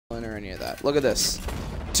or any of that. Look at this.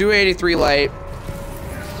 283 light.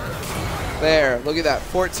 There. Look at that.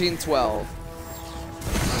 1412.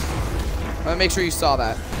 I'm gonna make sure you saw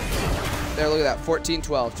that. There, look at that.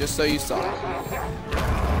 1412. Just so you saw it.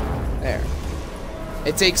 There.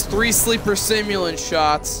 It takes 3 sleeper simulant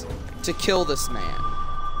shots to kill this man.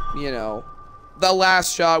 You know. The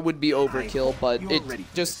last shot would be overkill, but it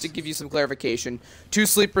just to give you some clarification, 2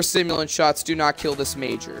 sleeper simulant shots do not kill this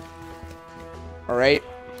major. Alright?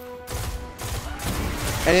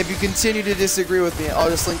 And if you continue to disagree with me, I'll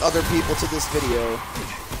just link other people to this video.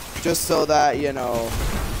 Just so that, you know.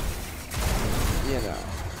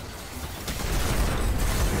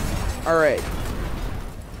 Alright.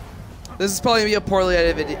 This is probably going to be a poorly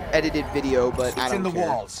edited video, but I don't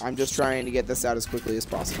care. I'm just trying to get this out as quickly as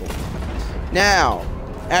possible. Now,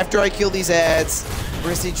 after I kill these ads, we're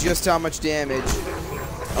going to see just how much damage.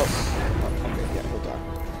 Oh, okay, yeah, hold on.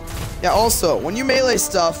 Yeah, also, when you melee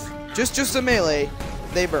stuff, just a melee,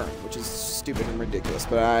 they burn, which is stupid and ridiculous,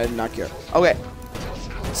 but I do not care. Okay,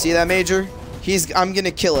 see that major? I'm going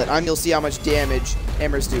to kill it. You'll see how much damage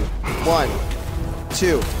hammers do. 1,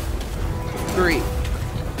 2, 3,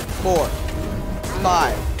 4,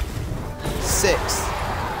 5, 6,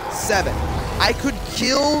 7. I could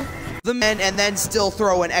kill the men and then still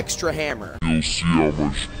throw an extra hammer. You'll see how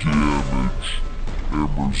much damage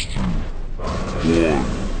hammers do.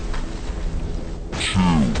 1,